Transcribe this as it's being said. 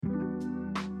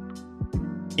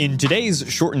In today's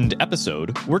shortened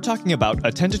episode, we're talking about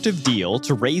a tentative deal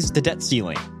to raise the debt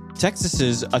ceiling,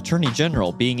 Texas's Attorney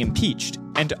General being impeached,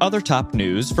 and other top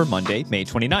news for Monday, May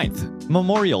 29th,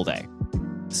 Memorial Day.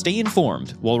 Stay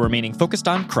informed while remaining focused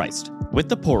on Christ with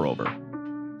the pour-over.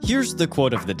 Here's the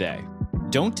quote of the day.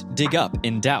 Don't dig up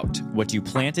in doubt what you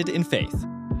planted in faith.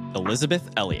 Elizabeth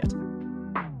Elliot.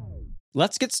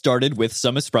 Let's get started with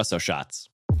some espresso shots.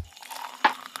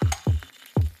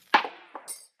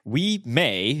 We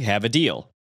may have a deal.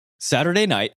 Saturday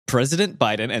night, President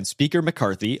Biden and Speaker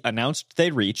McCarthy announced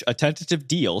they'd reach a tentative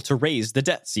deal to raise the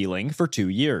debt ceiling for 2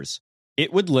 years.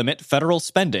 It would limit federal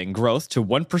spending growth to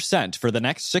 1% for the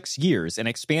next 6 years and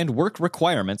expand work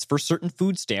requirements for certain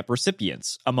food stamp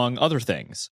recipients, among other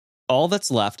things. All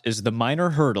that's left is the minor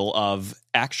hurdle of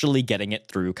actually getting it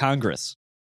through Congress.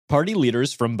 Party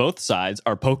leaders from both sides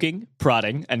are poking,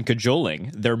 prodding, and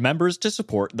cajoling their members to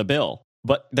support the bill.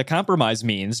 But the compromise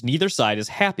means neither side is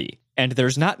happy, and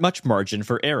there's not much margin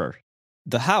for error.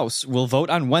 The House will vote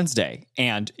on Wednesday,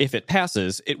 and if it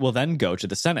passes, it will then go to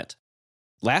the Senate.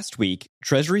 Last week,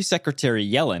 Treasury Secretary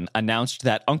Yellen announced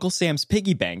that Uncle Sam's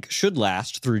piggy bank should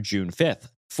last through June 5th,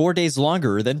 4 days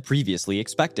longer than previously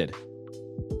expected.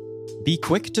 Be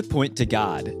quick to point to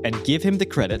God and give him the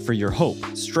credit for your hope,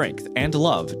 strength, and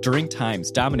love during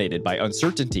times dominated by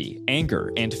uncertainty,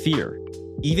 anger, and fear.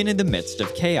 Even in the midst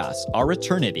of chaos, our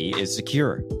eternity is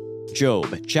secure.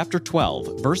 Job chapter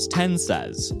 12, verse 10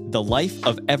 says, "The life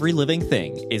of every living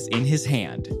thing is in his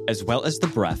hand, as well as the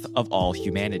breath of all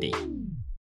humanity."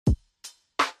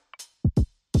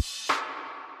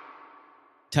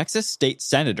 Texas state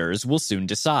senators will soon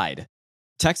decide.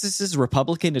 Texas's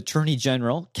Republican Attorney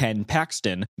General, Ken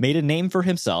Paxton, made a name for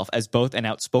himself as both an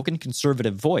outspoken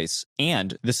conservative voice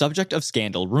and the subject of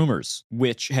scandal rumors,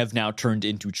 which have now turned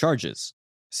into charges.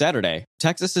 Saturday,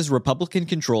 Texas's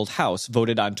Republican-controlled House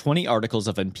voted on 20 articles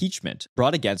of impeachment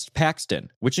brought against Paxton,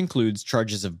 which includes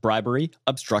charges of bribery,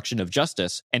 obstruction of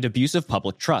justice, and abuse of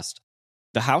public trust.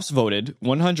 The House voted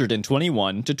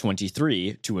 121 to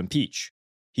 23 to impeach.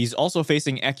 He's also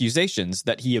facing accusations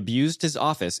that he abused his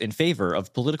office in favor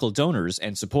of political donors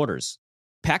and supporters.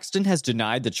 Paxton has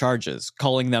denied the charges,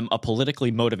 calling them a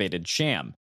politically motivated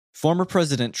sham. Former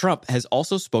President Trump has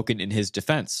also spoken in his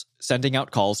defense, sending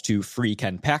out calls to free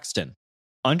Ken Paxton.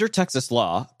 Under Texas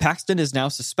law, Paxton is now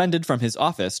suspended from his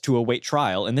office to await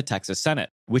trial in the Texas Senate,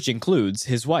 which includes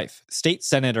his wife, State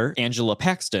Senator Angela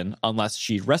Paxton, unless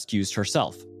she rescues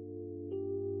herself.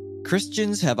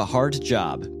 Christians have a hard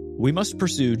job. We must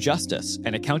pursue justice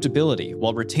and accountability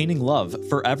while retaining love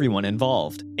for everyone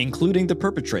involved, including the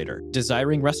perpetrator,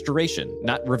 desiring restoration,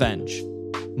 not revenge.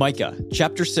 Micah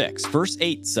chapter 6, verse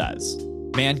 8 says,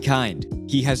 "Mankind,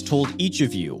 he has told each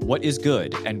of you what is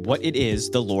good and what it is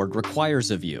the Lord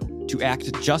requires of you, to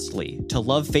act justly, to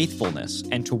love faithfulness,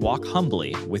 and to walk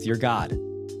humbly with your God."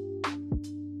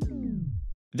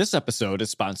 This episode is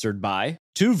sponsored by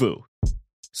Tuvu.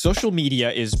 Social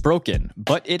media is broken,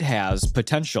 but it has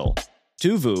potential.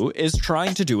 Tuvu is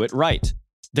trying to do it right.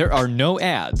 There are no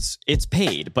ads, it's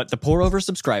paid, but the pour-over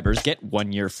subscribers get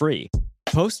 1 year free.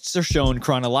 Posts are shown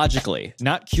chronologically,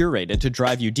 not curated to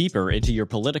drive you deeper into your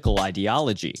political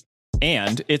ideology.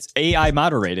 And it's AI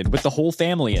moderated with the whole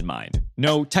family in mind.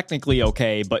 No technically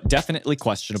okay, but definitely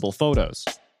questionable photos.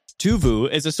 Tuvu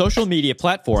is a social media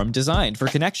platform designed for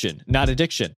connection, not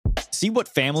addiction. See what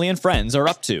family and friends are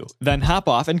up to, then hop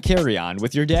off and carry on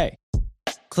with your day.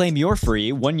 Claim your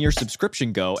free 1 year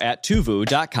subscription go at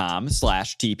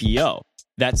tuvu.com/TPO.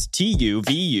 That's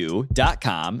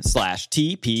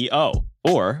TUVU.com/TPO.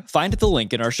 Or find the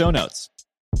link in our show notes.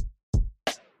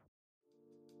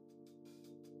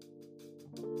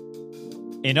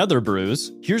 In other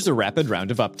brews, here's a rapid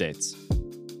round of updates.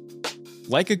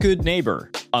 Like a good neighbor,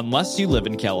 unless you live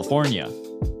in California.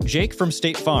 Jake from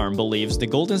State Farm believes the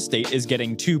Golden State is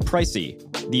getting too pricey.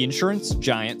 The insurance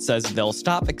giant says they'll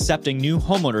stop accepting new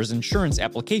homeowners insurance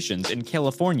applications in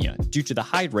California due to the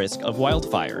high risk of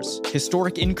wildfires,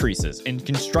 historic increases in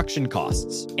construction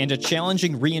costs, and a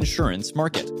challenging reinsurance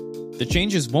market. The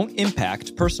changes won't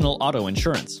impact personal auto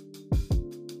insurance.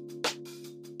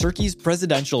 Turkey's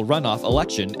presidential runoff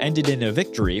election ended in a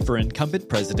victory for incumbent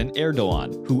President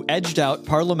Erdogan, who edged out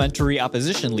parliamentary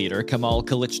opposition leader Kemal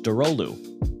Kılıçdaroğlu.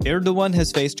 Erdogan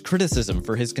has faced criticism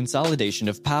for his consolidation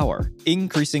of power,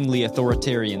 increasingly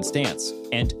authoritarian stance,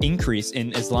 and increase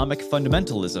in Islamic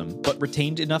fundamentalism, but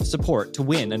retained enough support to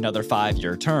win another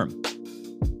 5-year term.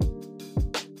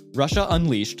 Russia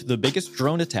unleashed the biggest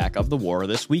drone attack of the war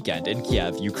this weekend in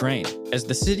Kiev, Ukraine, as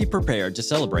the city prepared to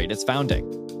celebrate its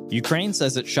founding. Ukraine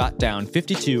says it shot down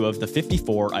 52 of the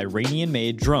 54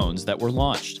 Iranian-made drones that were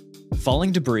launched.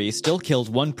 Falling debris still killed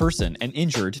one person and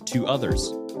injured two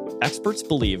others. Experts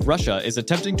believe Russia is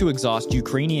attempting to exhaust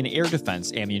Ukrainian air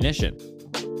defense ammunition.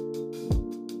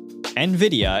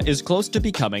 Nvidia is close to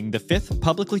becoming the fifth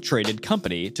publicly traded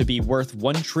company to be worth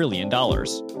 $1 trillion,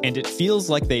 and it feels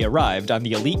like they arrived on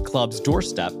the elite club's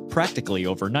doorstep practically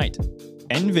overnight.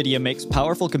 Nvidia makes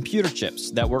powerful computer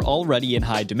chips that were already in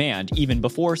high demand even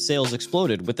before sales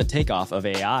exploded with the takeoff of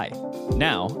AI.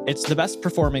 Now, it's the best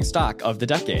performing stock of the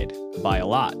decade, by a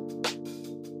lot.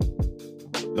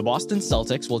 The Boston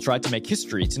Celtics will try to make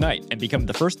history tonight and become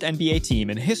the first NBA team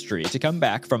in history to come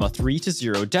back from a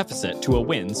 3-0 deficit to a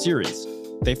win series.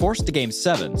 They forced a Game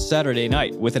 7 Saturday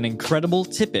night with an incredible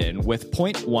tip-in with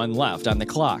 .1 left on the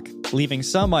clock, leaving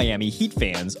some Miami Heat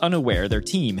fans unaware their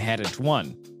team hadn't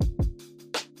won.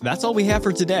 That's all we have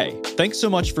for today. Thanks so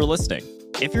much for listening.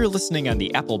 If you're listening on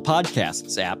the Apple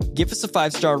Podcasts app, give us a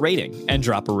 5-star rating and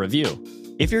drop a review.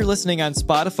 If you're listening on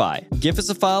Spotify, give us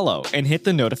a follow and hit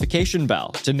the notification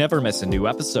bell to never miss a new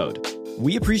episode.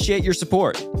 We appreciate your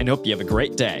support and hope you have a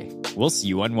great day. We'll see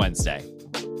you on Wednesday.